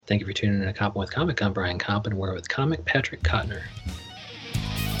Thank you for tuning in to Coppin with Comic. I'm Brian Coppin. We're with comic Patrick Kottner.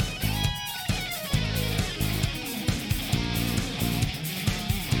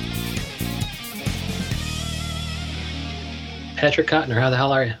 Patrick Kottner, how the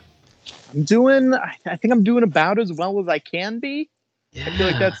hell are you? I think I'm doing about as well as I can be. Yeah. I feel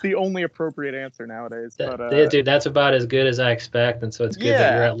like that's the only appropriate answer nowadays. Dude, that's about as good as I expect, and so it's good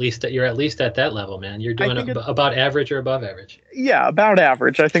that you're at least at that level, man. You're doing about average or above average. Yeah, about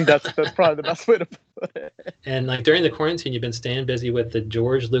average. I think that's probably the best way to put it. And like during the quarantine, you've been staying busy with the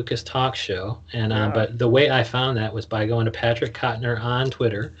George Lucas talk show, and but the way I found that was by going to Patrick Kottner on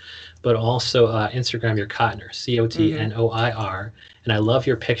Twitter, but also Instagram. You're Kottner, Cotnoir, and I love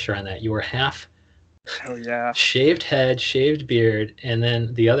your picture on that. You were half. Oh yeah. Shaved head, shaved beard, and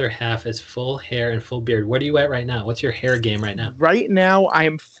then the other half is full hair and full beard. What are you at right now? What's your hair game right now? Right now, I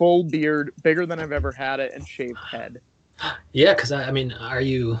am full beard, bigger than I've ever had it, and shaved head. Yeah, because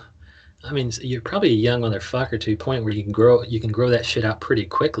you're probably a young motherfucker to a point where you can grow that shit out pretty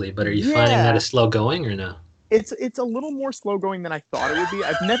quickly. But are you finding that is slow going or no? It's a little more slow going than I thought it would be.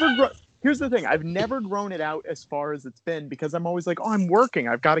 Here's the thing: I've never grown it out as far as it's been because I'm always like, oh, I'm working.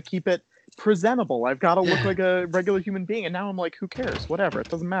 I've got to keep it presentable. I've got to look like a regular human being. And now I'm like, who cares? Whatever. It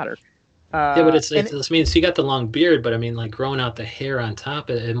doesn't matter. But it's I mean, so you got the long beard, but I mean, like growing out the hair on top,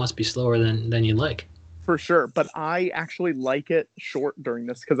 it must be slower than you like. For sure. But I actually like it short during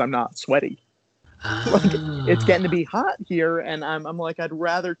this because I'm not sweaty. Like, it's getting to be hot here, and I'm like, I'd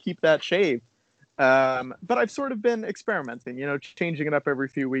rather keep that shaved. But I've sort of been experimenting, changing it up every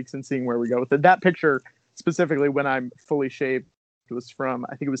few weeks and seeing where we go with it. That picture specifically, when I'm fully shaved, was from,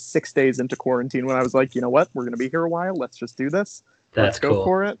 I think it was 6 days into quarantine when I was like, you know what, we're going to be here a while. Let's just do this. Let's go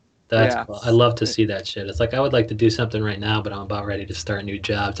for it. That's cool. I love to see that shit. It's like I would like to do something right now, but I'm about ready to start new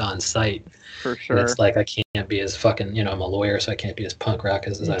jobs on site. For sure. And it's like I can't be as fucking, I'm a lawyer, so I can't be as punk rock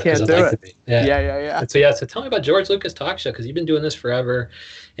as I'd like to be. Yeah. So tell me about George Lucas Talk Show, because you've been doing this forever,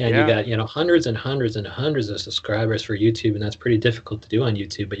 and you got hundreds and hundreds and hundreds of subscribers for YouTube, and that's pretty difficult to do on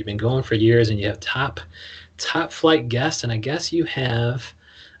YouTube. But you've been going for years, and you have top flight guests, and I guess you have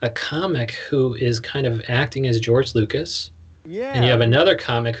a comic who is kind of acting as George Lucas. Yeah. And you have another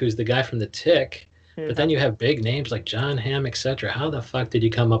comic who's the guy from The Tick, but then you have big names like John Hamm, etc. How the fuck did you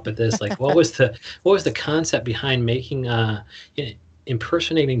come up with this? Like, what was the concept behind making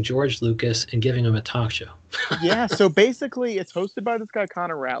impersonating George Lucas and giving him a talk show? Yeah, so basically it's hosted by this guy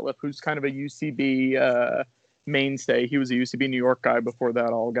Connor Ratliff, who's kind of a UCB mainstay. He was a UCB New York guy before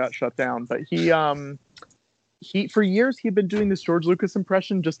that all got shut down, but he for years he'd been doing this George Lucas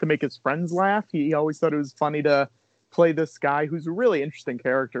impression just to make his friends laugh. He always thought it was funny to play this guy who's a really interesting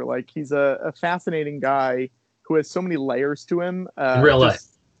character. Like, he's a fascinating guy who has so many layers to him in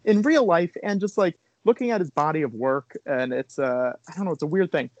real life, and just like looking at his body of work, and it's I don't know, it's a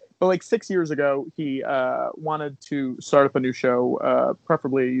weird thing. But like 6 years ago, he wanted to start up a new show,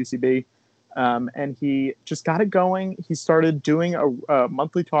 preferably at UCB, and he just got it going. He started doing a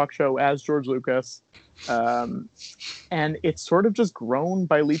monthly talk show as George Lucas, and it's sort of just grown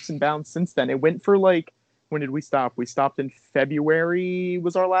by leaps and bounds since then. It went for like, when did we stop? We stopped in February,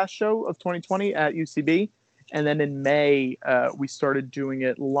 was our last show of 2020 at UCB. And then in May, we started doing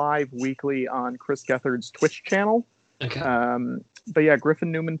it live weekly on Chris Gethard's Twitch channel. Okay. But yeah,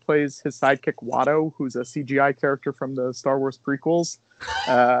 Griffin Newman plays his sidekick Watto, who's a CGI character from the Star Wars prequels.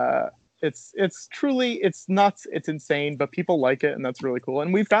 It's truly, it's nuts, it's insane, but people like it, and that's really cool.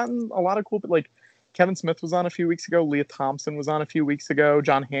 And we've gotten a lot of cool, like Kevin Smith was on a few weeks ago, Leah Thompson was on a few weeks ago,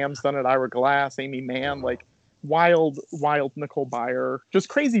 John Hamm's done it, Ira Glass, Amy Mann, like wild Nicole Byer, just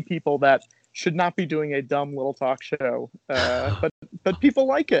crazy people that should not be doing a dumb little talk show, but people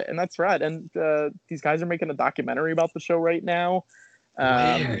like it, and that's right. And these guys are making a documentary about the show right now.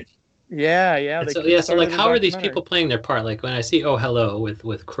 Weird. Yeah. So like, how are these people playing their part? Like, when I see Oh Hello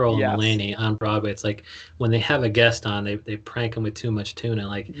with Kroll and Mulaney on Broadway, it's like when they have a guest on, they prank them with too much tuna.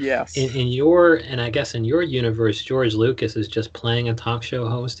 Like, yes. In your universe, George Lucas is just playing a talk show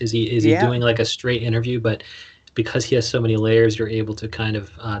host. Is he doing like a straight interview, but because he has so many layers, you're able to kind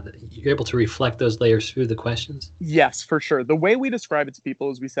of you're able to reflect those layers through the questions? Yes, for sure. The way we describe it to people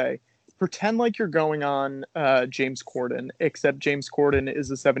is we say, pretend like you're going on James Corden, except James Corden is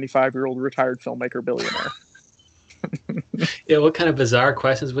a 75-year-old retired filmmaker billionaire. Yeah, what kind of bizarre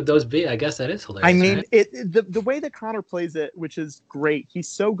questions would those be? I guess that is hilarious. I mean, right? the way that Connor plays it, which is great, he's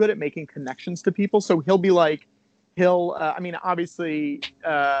so good at making connections to people. So he'll be like, obviously,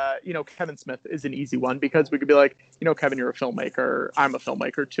 Kevin Smith is an easy one, because we could be like, Kevin, you're a filmmaker. I'm a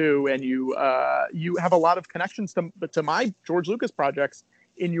filmmaker too. And you have a lot of connections to my George Lucas projects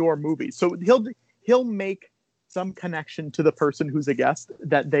in your movies. So he'll make some connection to the person who's a guest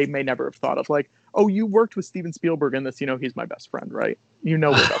that they may never have thought of. Like, oh, you worked with Steven Spielberg in this, he's my best friend, right?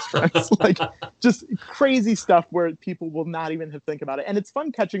 We're best friends. Like, just crazy stuff where people will not even have think about it. And it's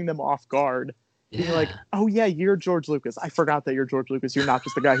fun catching them off guard. Yeah. You're like, oh yeah, you're George Lucas. I forgot that you're George Lucas. You're not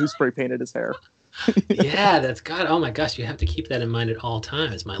just the guy who spray painted his hair. Yeah, that's God. Oh my gosh, you have to keep that in mind at all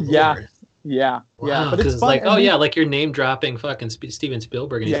times, my lord. Yeah. Wow, because it's like, like you're name dropping fucking Steven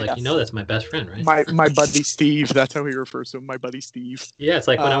Spielberg, and he's like, that's my best friend, right? My buddy Steve. That's how he refers to him. My buddy Steve. Yeah, it's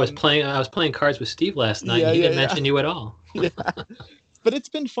like when I was playing cards with Steve last night. And he didn't mention you at all. Yeah. But it's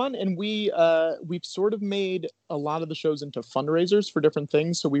been fun, and we've sort of made a lot of the shows into fundraisers for different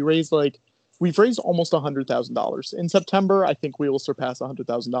things. So we've raised almost $100,000 in September. I think we will surpass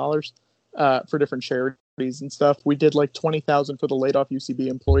 $100,000 for different charities and stuff. We did like $20,000 for the laid off UCB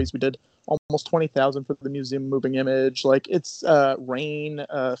employees. We did almost $20,000 for the Museum of Moving Image. Like it's RAIN,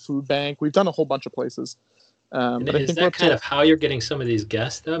 Food Bank. We've done a whole bunch of places. But is that kind of how you're getting some of these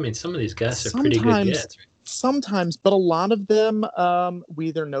guests, though? I mean, some of these guests are pretty good gets, right? Sometimes, but a lot of them, we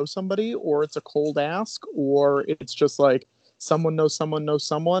either know somebody, or it's a cold ask, or it's just like someone knows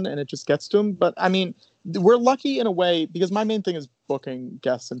someone, and it just gets to them. But I mean, we're lucky in a way, because my main thing is booking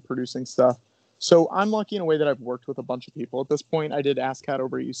guests and producing stuff. So I'm lucky in a way that I've worked with a bunch of people. At this point, I did AskCat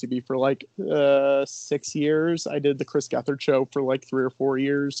over at UCB for like 6 years. I did the Chris Gethard show for like 3 or 4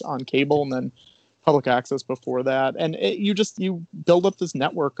 years on cable, and then public access before that. And you build up this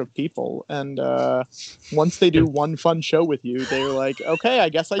network of people. And once they do one fun show with you, they're like, okay, I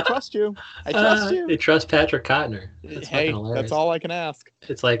guess I trust you. I trust you. They trust Patrick Cotner. That's all I can ask.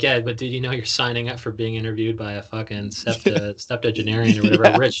 It's like, yeah, but did you know you're signing up for being interviewed by a fucking septuagenarian or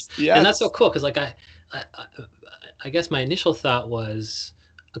whatever, Rich? Yes. And that's so cool, because like I guess my initial thought was,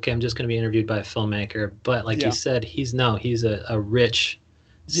 okay, I'm just going to be interviewed by a filmmaker. But like you said, he's a rich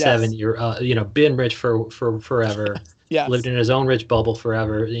 7-year, been rich for forever. Yes. Lived in his own rich bubble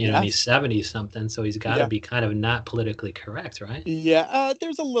forever. And he's 70 something, so he's got to be kind of not politically correct, right? Yeah,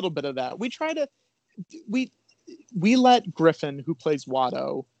 there's a little bit of that. We let Griffin, who plays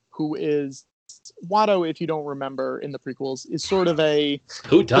Watto, if you don't remember in the prequels, is sort of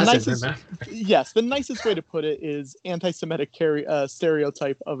who doesn't remember? Yes, the nicest way to put it is anti-Semitic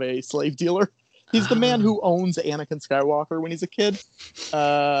stereotype of a slave dealer. He's the man who owns Anakin Skywalker when he's a kid,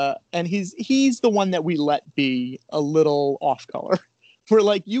 and he's the one that we let be a little off color. We're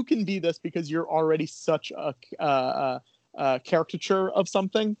like, you can be this because you're already such a caricature of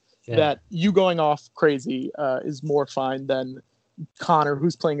something that you going off crazy is more fine than Connor,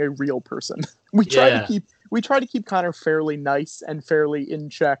 who's playing a real person. We try to keep Connor fairly nice and fairly in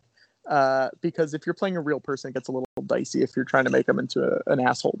check. Because if you're playing a real person, it gets a little dicey if you're trying to make them into an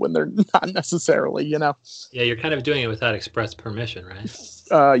asshole when they're not necessarily, Yeah, you're kind of doing it without express permission, right?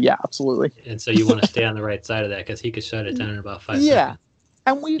 Yeah, absolutely. And so you want to stay on the right side of that, because he could shut it down in about 5 seconds. Yeah,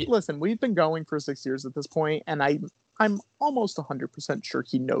 and we've been going for 6 years at this point, and I'm almost 100% sure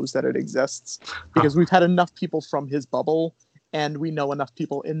he knows that it exists, because we've had enough people from his bubble, and we know enough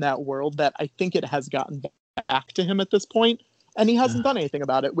people in that world that I think it has gotten back to him at this point. And he hasn't done anything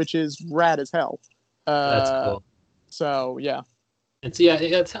about it, which is rad as hell. That's cool. So, yeah. And so,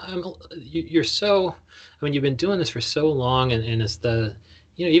 you're so, I mean, you've been doing this for so long, and it's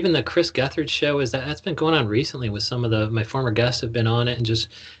even the Chris Gethard show that's been going on recently with some of my former guests have been on it,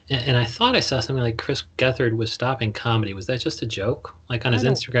 and I thought I saw something like Chris Gethard was stopping comedy. Was that just a joke? Like on his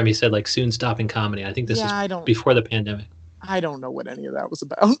Instagram, he said like soon stopping comedy. I think this is before the pandemic. I don't know what any of that was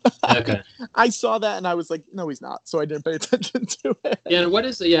about. Okay. I saw that and I was like, no, he's not. So I didn't pay attention to it. Yeah, and what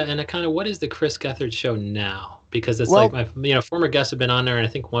is the Chris Gethard show now? Because it's like my former guests have been on there, and I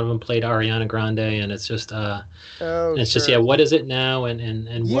think one of them played Ariana Grande, and it's just what is it now,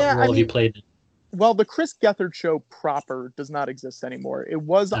 and what role have you played? Well, the Chris Gethard show proper does not exist anymore. It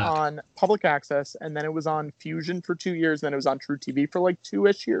was on public access, and then it was on Fusion for 2 years, and then it was on True TV for like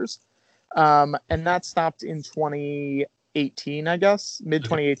 2-ish years. And that stopped in 2018, I guess, mid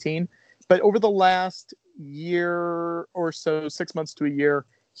 2018. But over the last year or so, 6 months to a year,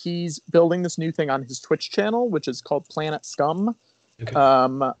 he's building this new thing on his Twitch channel, which is called Planet Scum.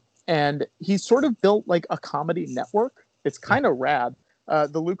 Okay. And he's sort of built like a comedy network. It's kind of rad.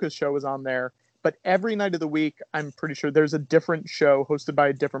 The Lucas show is on there, but every night of the week, I'm pretty sure there's a different show hosted by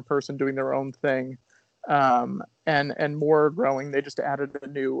a different person doing their own thing. And more growing. They just added a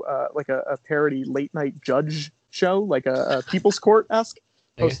new like a parody late night judge show, like a People's Court-esque,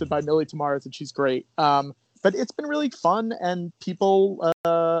 hosted by Millie Tamaris, and she's great. But it's been really fun, and people,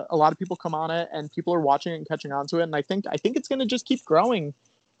 a lot of people come on it, and people are watching it and catching on to it. And I think it's going to just keep growing,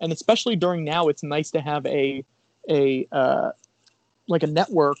 and especially during now, it's nice to have a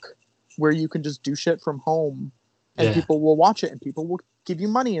network where you can just do shit from home and people will watch it, and people will give you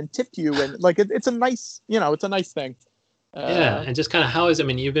money and tip you, and like it's a nice, it's a nice thing. And just kind of how is, I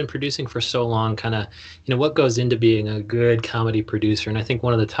mean, you've been producing for so long, kind of, what goes into being a good comedy producer? And I think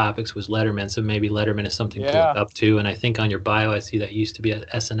one of the topics was Letterman, so maybe Letterman is something to look up to. And I think on your bio, I see that you used to be at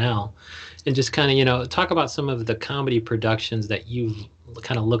SNL. And just kind of, talk about some of the comedy productions that you've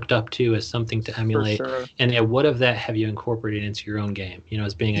kind of looked up to as something to emulate. Sure. And what of that have you incorporated into your own game?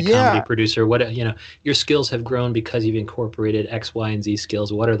 As being a comedy producer, what, your skills have grown because you've incorporated X, Y, and Z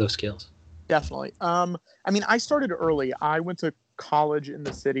skills. What are those skills? Definitely. I mean, I started early. I went to college in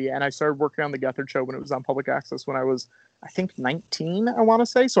the city, and I started working on the Gethard Show when it was on public access when I was, I think, 19, I want to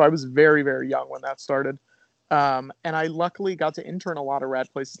say. So I was very, very young when that started. And I luckily got to intern a lot of rad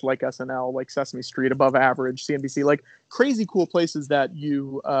places like SNL, like Sesame Street, Above Average, CNBC, like crazy cool places that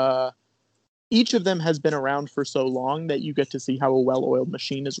you, each of them has been around for so long that you get to see how a well-oiled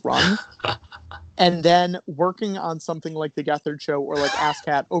machine is run. And then working on something like the Gethard Show or like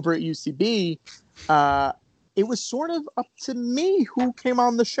ASCAT over at UCB, it was sort of up to me who came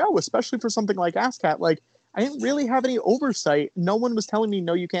on the show, especially for something like ASCAT. Like, I didn't really have any oversight. No one was telling me,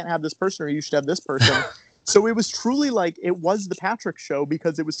 no, you can't have this person or you should have this person. So it was truly like, it was the Patrick Show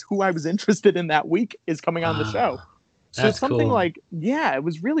because it was who I was interested in that week is coming on the show. So it's something cool. Like, it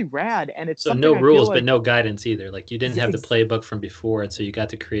was really rad. And it's so no rules, but no guidance either. Like you didn't have the playbook from before. And so you got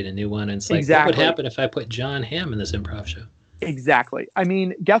to create a new one. And it's like, what would happen if I put John Hamm in this improv show? Exactly. I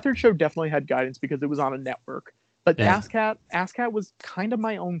mean, Gethard Show definitely had guidance because it was on a network. But ASCAT was kind of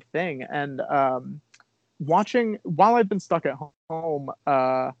my own thing. And watching, while I've been stuck at home,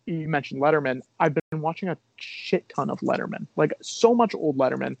 you mentioned Letterman, I've been watching a shit ton of Letterman. Like so much old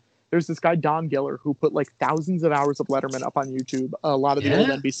Letterman. There's this guy, Don Giller, who put like thousands of hours of Letterman up on YouTube. A lot of the old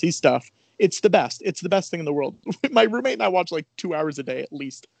NBC stuff. It's the best. It's the best thing in the world. My roommate and I watch like 2 hours a day at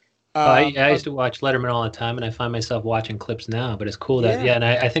least. I used to watch Letterman all the time, and I find myself watching clips now. But it's cool that and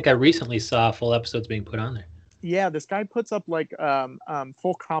I think I recently saw full episodes being put on there. Yeah, this guy puts up like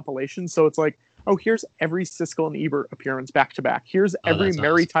full compilations. So it's like, oh, here's every Siskel and Ebert appearance back to back. Here's every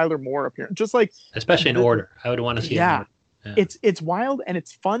Mary Tyler Moore appearance. Just like especially in order. I would want to see it in order. Yeah. It's wild and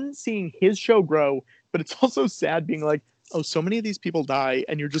it's fun seeing his show grow, but it's also sad being like, oh, so many of these people die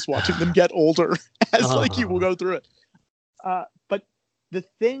and you're just watching them get older as like you will go through it. But the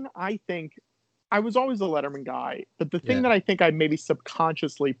thing I think, I was always a Letterman guy, but the thing that I think I maybe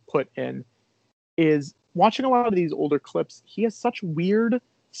subconsciously put in is watching a lot of these older clips, he has such weird,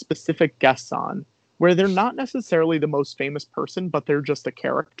 specific guests on where they're not necessarily the most famous person, but they're just a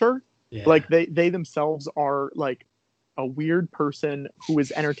character. Yeah. Like they themselves are like a weird person who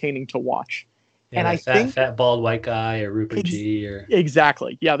is entertaining to watch. Yeah, and I think fat bald white guy or Rupert G or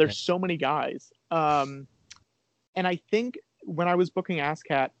exactly. Yeah, there's so many guys. And I think when I was booking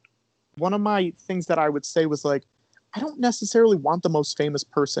ASCAT, one of my things that I would say was like, I don't necessarily want the most famous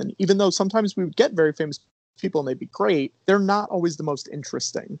person, even though sometimes we would get very famous people and they'd be great. They're not always the most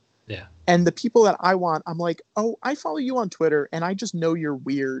interesting. Yeah. And the people that I want, I'm like, oh, I follow you on Twitter and I just know you're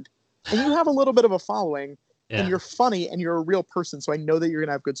weird and you have a little bit of a following. Yeah. And you're funny and you're a real person. So I know that you're going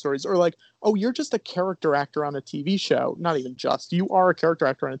to have good stories. Or like, oh, you're just a character actor on a TV show. Not even just. You are a character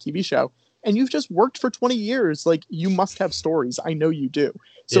actor on a TV show. And you've just worked for 20 years. Like, you must have stories. I know you do.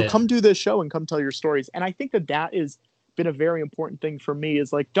 So come do this show and come tell your stories. And I think that has been a very important thing for me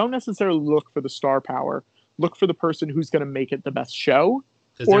is like, don't necessarily look for the star power. Look for the person who's going to make it the best show.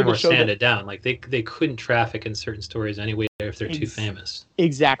 Or the show it down. Like they couldn't traffic in certain stories anyway if they're too famous.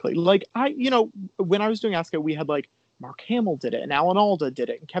 Exactly. Like when I was doing ASCAT, we had like Mark Hamill did it and Alan Alda did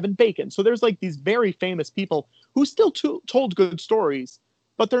it and Kevin Bacon. So there's like these very famous people who still told good stories,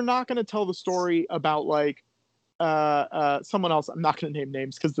 but they're not going to tell the story about like someone else. I'm not going to name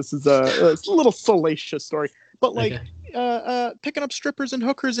names because this is a little salacious story, but like picking up strippers and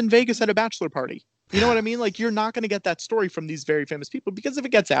hookers in Vegas at a bachelor party. You know what I mean? Like, you're not going to get that story from these very famous people because if it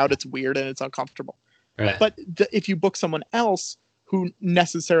gets out, it's weird and it's uncomfortable. Right. But if you book someone else who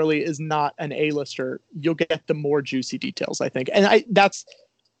necessarily is not an A-lister, you'll get the more juicy details, I think. And that's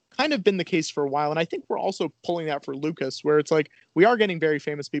kind of been the case for a while. And I think we're also pulling that for Lucas, where it's like, we are getting very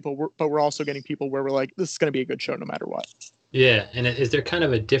famous people, but we're also getting people where we're like, this is going to be a good show no matter what. Yeah. And is there kind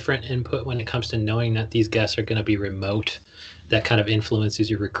of a different input when it comes to knowing that these guests are going to be remote that kind of influences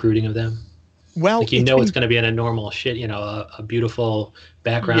your recruiting of them? Well, like it's going to be in a normal shit, a beautiful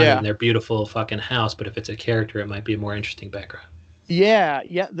background in their beautiful fucking house. But if it's a character, it might be a more interesting background. Yeah,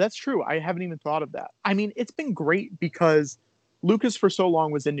 that's true. I haven't even thought of that. I mean, it's been great because Lucas for so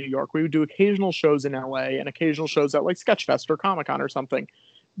long was in New York. We would do occasional shows in LA and occasional shows at like Sketchfest or Comic-Con or something.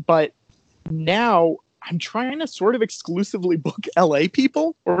 But now I'm trying to sort of exclusively book LA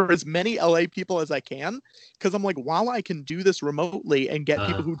people, or as many LA people as I can, because I'm like, while I can do this remotely and get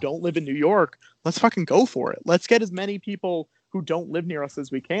people who don't live in New York, let's fucking go for it. Let's get as many people who don't live near us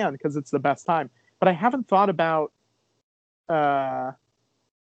as we can, because it's the best time. But I haven't thought about the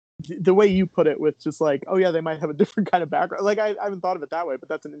way you put it, with just like, oh yeah, they might have a different kind of background. Like I haven't thought of it that way, but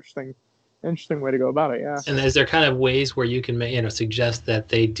that's an interesting way to go about it. Yeah. And is there kind of ways where you can, suggest that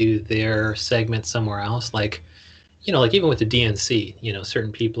they do their segment somewhere else? Like, like even with the DNC,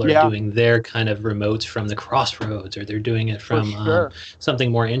 certain people are doing their kind of remotes from the Crossroads, or they're doing it from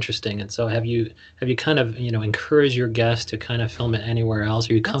something more interesting. And so have you kind of, encouraged your guests to kind of film it anywhere else?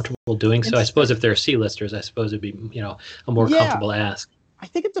 Are you comfortable doing so? I suppose if they're C-listers, I suppose it'd be, a more comfortable ask. I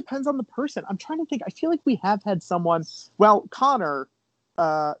think it depends on the person. I'm trying to think. I feel like we have had someone, well, Connor,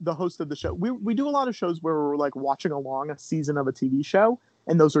 the host of the show, we do a lot of shows where we're like watching along a season of a TV show,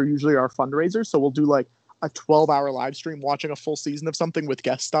 and those are usually our fundraisers. So we'll do like a 12-hour live stream watching a full season of something with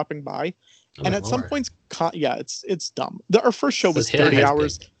guests stopping by. And at some points, it's dumb. Our first show was 30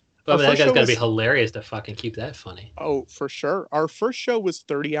 hours. But that guy's got to be hilarious to fucking keep that funny. Oh, for sure. Our first show was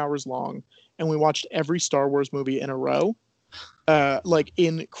 30 hours long, and we watched every Star Wars movie in a row. Like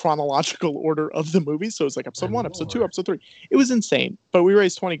in chronological order of the movie. So it's like episode 1, episode 2, episode 3. It was insane, but we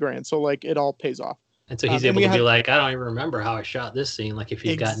raised $20,000. So like it all pays off. And so he's able to be like, I don't even remember how I shot this scene. Like if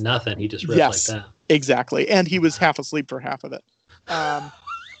he's got nothing, he just ripped like that. Exactly. And he was half asleep for half of it.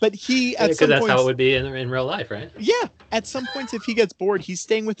 But he, at some that's points, how it would be in real life, right? Yeah. At some points, if he gets bored, he's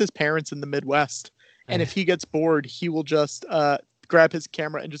staying with his parents in the Midwest. And if he gets bored, he will just grab his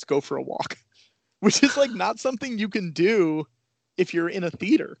camera and just go for a walk, which is like not something you can do if you're in a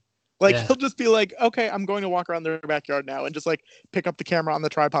theater. Like he'll just be like, okay, I'm going to walk around their backyard now, and just like pick up the camera on the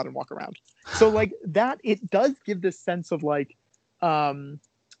tripod and walk around. So like that, it does give this sense of like a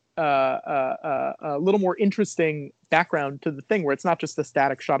little more interesting background to the thing, where it's not just a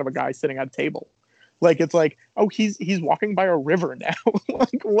static shot of a guy sitting at a table. Like it's like, oh, he's walking by a river now.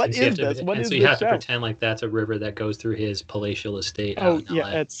 Like what is this? What is this? So you have to pretend like that's a river that goes through his palatial estate. Oh yeah,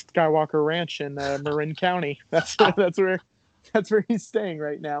 at Skywalker Ranch in Marin County. That's where he's staying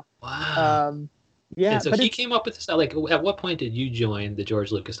right now. Wow. Yeah. And so he came up with this. Like, at what point did you join the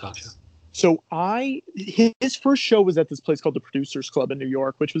George Lucas Talk Show? So his first show was at this place called the Producers Club in New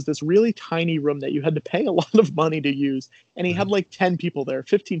York, which was this really tiny room that you had to pay a lot of money to use. And he had like 10 people there,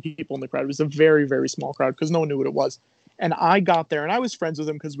 15 people in the crowd. It was a very, very small crowd because no one knew what it was. And I got there, and I was friends with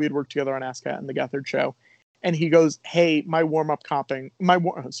him because we had worked together on Ask Cat and the Gethard Show. And he goes, "Hey, my warm-up comic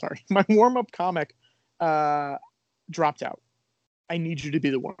dropped out. I need you to be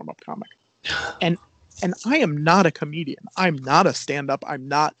the warm-up comic." And I am not a comedian. I'm not a stand-up. I'm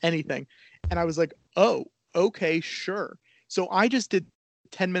not anything. And I was like, oh, okay, sure. So I just did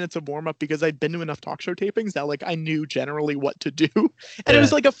 10 minutes of warm-up because I'd been to enough talk show tapings that like I knew generally what to do. And it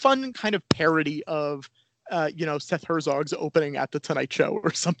was like a fun kind of parody of, Seth Herzog's opening at the Tonight Show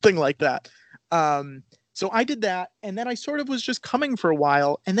or something like that. So I did that, and then I sort of was just coming for a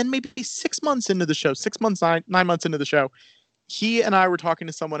while. And then maybe 6 months into the show, 9 months into the show, he and I were talking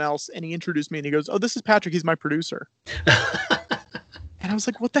to someone else, and he introduced me, and he goes, "Oh, this is Patrick. He's my producer." And I was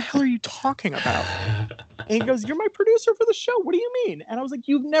like, "What the hell are you talking about?" And he goes, "You're my producer for the show. What do you mean?" And I was like,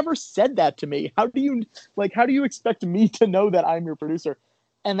 "You've never said that to me. How do you expect me to know that I'm your producer?"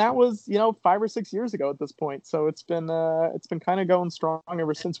 And that was, 5 or 6 years ago at this point. So it's been kind of going strong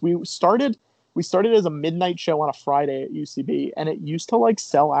ever since. We started as a midnight show on a Friday at UCB, and it used to like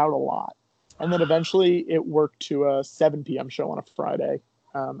sell out a lot. And then eventually it worked to a 7 p.m. show on a Friday,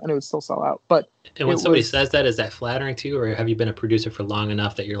 and it would still sell out. And when somebody says that, is that flattering to you, or have you been a producer for long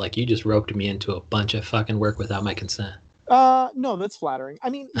enough that you're like, you just roped me into a bunch of fucking work without my consent? No, that's flattering. I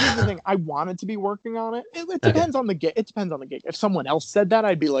mean, here's the thing. I wanted to be working on it. It depends on the gig. It depends on the gig. If someone else said that,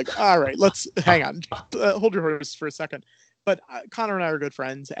 I'd be like, all right, let's hang on. Hold your horse for a second. But Connor and I are good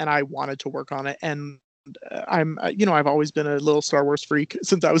friends, and I wanted to work on it. And I've always been a little Star Wars freak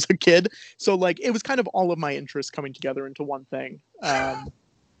since I was a kid. So like, it was kind of all of my interests coming together into one thing.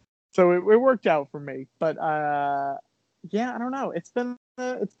 So it worked out for me. But I don't know. It's been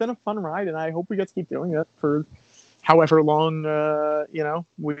a fun ride, and I hope we get to keep doing it for however long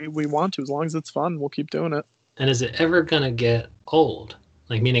we want to. As long as it's fun, we'll keep doing it. And is it ever gonna get old?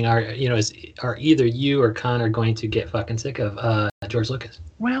 Like, meaning, are either you or Connor going to get fucking sick of George Lucas?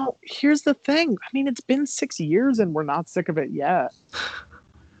 Well, here's the thing. I mean, it's been 6 years and we're not sick of it yet.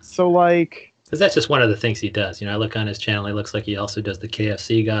 So, like... Because that's just one of the things he does. I look on his channel, he looks like he also does the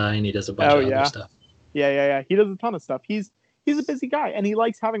KFC guy, and he does a bunch of other stuff. Yeah. He does a ton of stuff. He's a busy guy, and he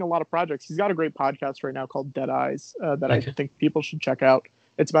likes having a lot of projects. He's got a great podcast right now called Dead Eyes that I think people should check out.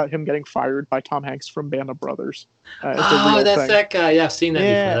 It's about him getting fired by Tom Hanks from Band of Brothers. It's that's thing. That guy. Yeah, I've seen that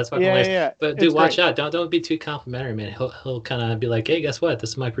before. That's fucking hilarious. Yeah. But dude, watch out! Don't be too complimentary, man. He'll kind of be like, hey, guess what?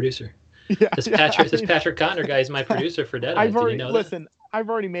 This is my producer. Yeah, this Patrick Connor guy is my producer for Deadeye. I've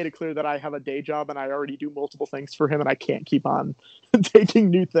already made it clear that I have a day job and I already do multiple things for him, and I can't keep on taking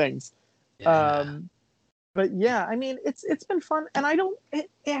new things. Yeah. But yeah, I mean, it's been fun, and it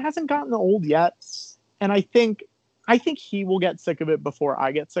hasn't gotten old yet, and I think he will get sick of it before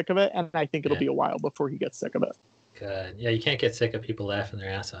I get sick of it, and I think it'll be a while before he gets sick of it. Good. Yeah, you can't get sick of people laughing their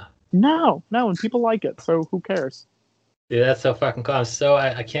ass off. No, and people like it, so who cares? Dude, that's so fucking cool. So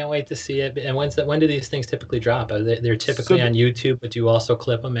I can't wait to see it. And when do these things typically drop? They're typically on YouTube, but do you also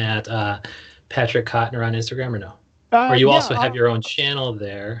clip them at Patrick Cotner on Instagram or no? Or you also have your own channel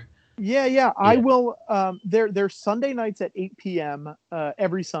there? Yeah. I will. They're Sunday nights at 8 p.m.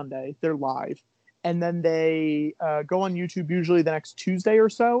 Every Sunday. They're live. And then they go on YouTube usually the next Tuesday or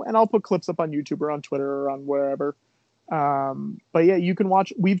so. And I'll put clips up on YouTube or on Twitter or on wherever. But yeah, you can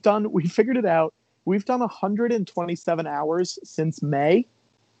watch. We figured it out. We've done 127 hours since May.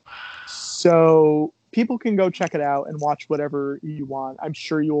 So people can go check it out and watch whatever you want. I'm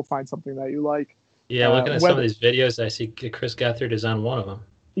sure you will find something that you like. Yeah, looking at some of these videos, I see Chris Gethard is on one of them.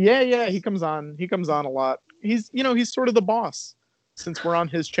 Yeah, he comes on a lot. He's sort of the boss since we're on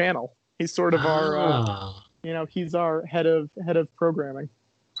his channel. He's sort of our he's our head of programming.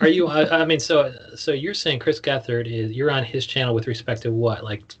 Are you I mean so you're saying Chris Gethard you're on his channel with respect to what?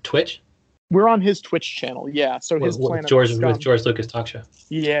 Like Twitch? We're on his Twitch channel, yeah. So his with George Lucas Talk Show.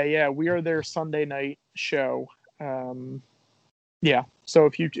 Yeah. We are their Sunday night show. Yeah. So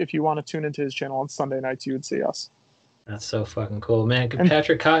if you want to tune into his channel on Sunday nights, you would see us. That's so fucking cool, man.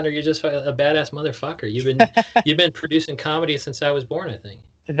 Patrick Cotner, you're just a badass motherfucker. You've been producing comedy since I was born, I think.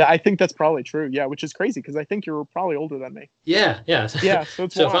 I think that's probably true. Yeah, which is crazy because I think you're probably older than me. Yeah. So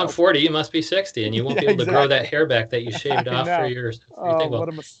if I'm 40, you must be 60, and you won't be able to grow that hair back that you shaved off for your thing. Well,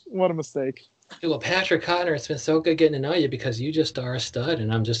 what a mistake. Well, Patrick Cotner, it's been so good getting to know you because you just are a stud,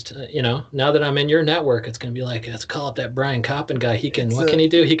 and I'm just, now that I'm in your network, it's going to be like, let's call up that Brian Coppin guy. What can he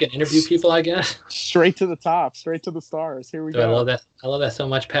do? He can interview people, I guess. Straight to the top, straight to the stars. Here we go. I love that so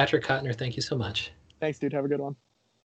much. Patrick Cotner, thank you so much. Thanks, dude. Have a good one.